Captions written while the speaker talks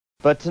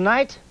But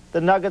tonight,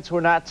 the Nuggets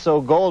were not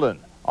so golden.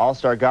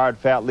 All-star guard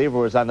Fat Lever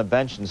was on the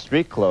bench in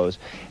street clothes,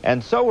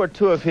 and so were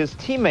two of his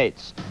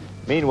teammates.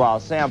 Meanwhile,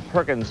 Sam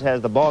Perkins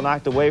has the ball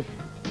knocked away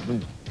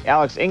from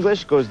Alex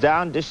English, goes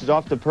down, dishes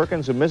off to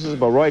Perkins, who misses,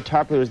 but Roy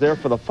Tarpley was there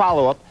for the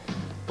follow-up.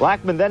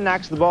 Blackman then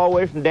knocks the ball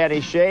away from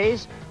Danny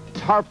Shays.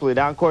 Tarpley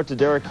down court to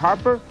Derek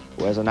Harper,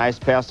 who has a nice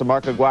pass to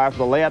Mark Aguirre for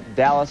the layup.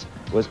 Dallas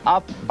was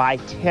up by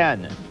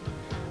 10.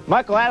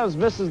 Michael Adams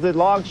misses the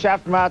long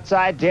shot from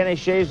outside. Danny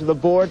Shays with the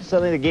board.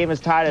 Suddenly the game is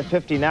tied at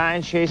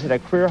 59. Shays had a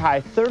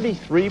career-high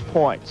 33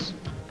 points.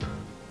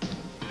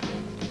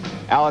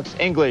 Alex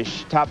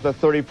English topped the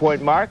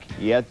 30-point mark.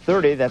 He had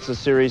 30. That's a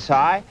series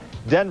high.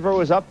 Denver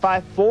was up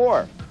by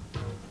 4.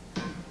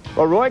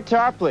 But Roy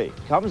Tarpley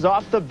comes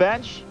off the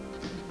bench,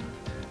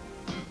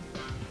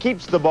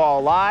 keeps the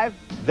ball alive,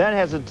 then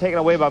has it taken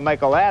away by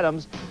Michael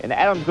Adams, and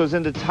Adams goes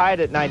into tied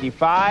at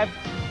 95.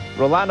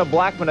 Rolando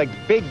Blackman, a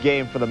big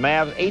game for the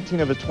Mavs, 18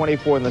 of his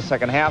 24 in the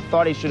second half.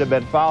 Thought he should have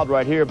been fouled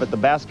right here, but the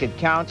basket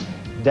counts.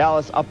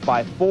 Dallas up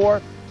by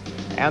 4.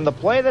 And the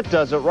play that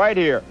does it right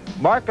here,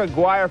 Mark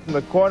Aguirre from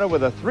the corner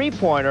with a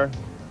three-pointer.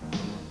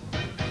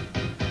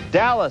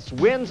 Dallas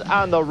wins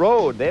on the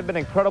road. They've been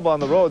incredible on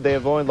the road. They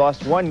have only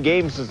lost one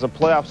game since the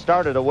playoffs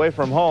started away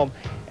from home,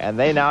 and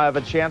they now have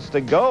a chance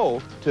to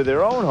go to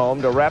their own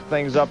home to wrap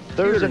things up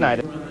Thursday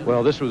night.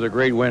 Well, this was a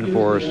great win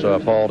for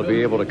us, Paul, to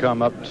be able to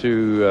come up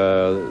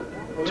to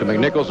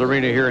McNichols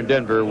Arena here in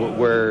Denver,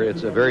 where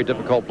it's a very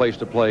difficult place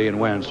to play and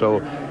win.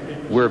 So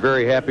we're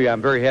very happy.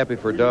 I'm very happy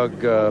for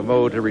Doug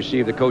Moe to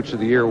receive the Coach of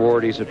the Year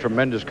award. He's a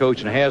tremendous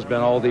coach and has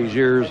been all these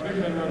years,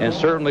 and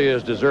certainly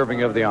is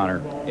deserving of the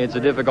honor. It's a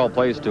difficult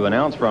place to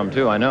announce from,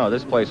 too. I know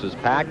this place was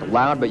packed,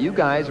 loud, but you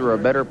guys are a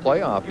better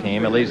playoff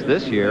team, at least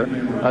this year,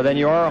 than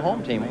you are a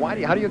home team.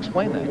 How do you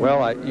explain that?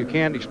 Well, you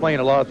can't explain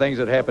a lot of things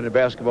that happen in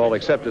basketball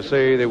except to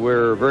say that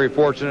we're very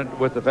fortunate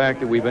with the fact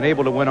that we've been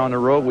able to win on the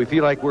road. We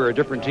feel like we're a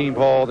different team,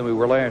 Paul, than we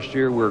were last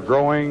year. We're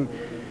growing.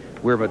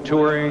 We're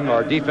maturing,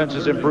 our defense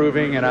is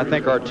improving, and I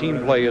think our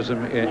team play is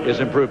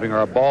improving.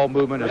 Our ball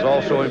movement has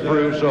also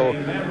improved. So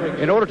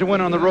in order to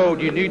win on the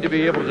road, you need to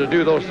be able to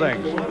do those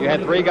things. You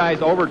had 3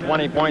 guys over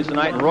 20 points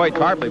tonight, and Roy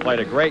Tarpley played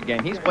a great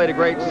game. He's played a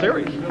great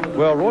series.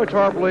 Well, Roy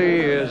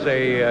Tarpley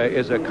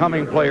is a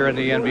coming player in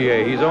the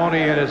NBA. He's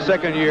only in his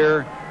second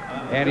year,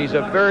 and he's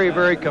a very,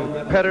 very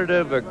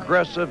competitive,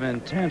 aggressive,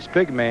 intense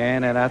big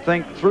man, and I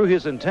think through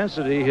his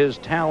intensity, his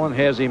talent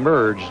has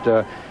emerged.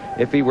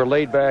 If he were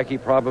laid back, he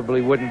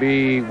probably wouldn't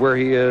be where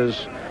he is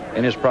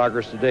in his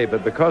progress today.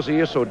 But because he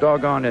is so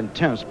doggone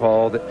intense,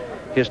 Paul, that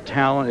his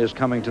talent is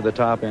coming to the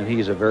top, and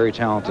he's a very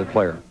talented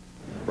player.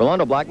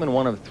 Rolando Blackman,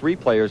 one of 3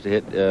 players to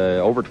hit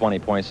over 20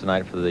 points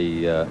tonight for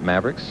the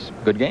Mavericks.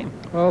 Good game.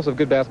 Well, it was a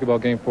good basketball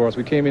game for us.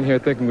 We came in here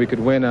thinking we could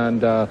win,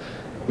 and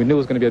we knew it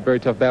was going to be a very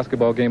tough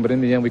basketball game, but in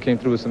the end we came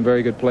through with some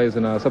very good plays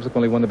and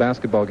subsequently won the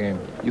basketball game.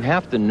 You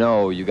have to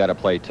know you got to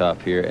play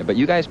tough here, but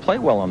you guys play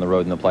well on the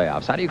road in the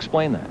playoffs. How do you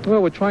explain that? Well,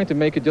 we're trying to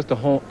make it just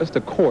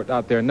a court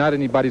out there, not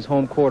anybody's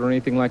home court or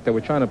anything like that.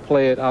 We're trying to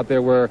play it out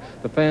there where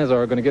the fans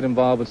are going to get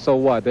involved, but so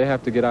what? They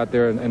have to get out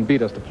there and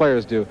beat us. The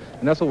players do.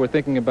 And that's what we're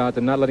thinking about,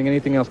 and not letting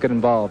anything else get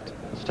involved.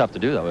 It's tough to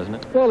do, though, isn't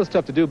it? Well, it's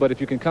tough to do, but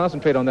if you can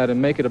concentrate on that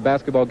and make it a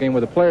basketball game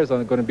where the players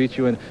aren't going to beat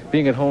you, and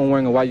being at home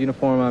wearing a white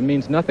uniform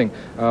means nothing.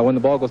 When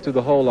the ball goes through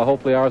the hole,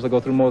 hopefully ours will go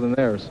through more than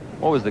theirs.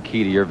 What was the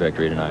key to your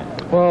victory tonight?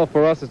 Well,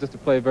 for us, it's just to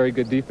play very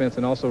good defense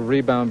and also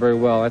rebound very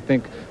well. I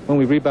think when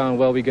we rebound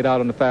well, we get out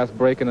on the fast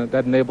break, and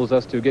that enables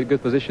us to get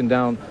good position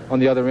down on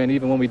the other end,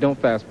 even when we don't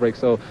fast break.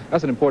 So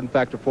that's an important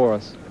factor for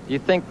us. Do you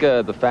think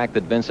the fact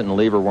that Vincent and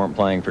Lever weren't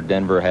playing for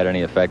Denver had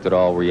any effect at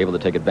all? Were you able to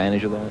take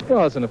advantage of that?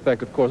 Well, it's an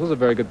effect, of course. Those are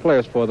very good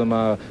players for them.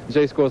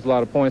 Jay scores a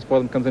lot of points for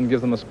them, comes in and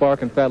gives them a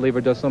spark, and Fat Lever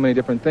does so many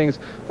different things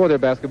for their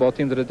basketball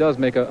team that it does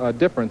make a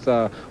difference.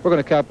 We're going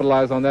to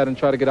capitalize on that and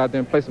try to get out there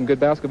and play some good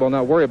basketball,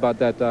 not worry about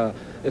that.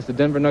 It's the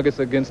Denver Nuggets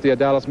against the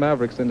Dallas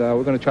Mavericks, and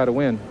we're going to try to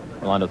win.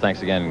 Rolando,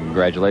 thanks again.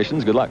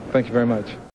 Congratulations. Good luck. Thank you very much.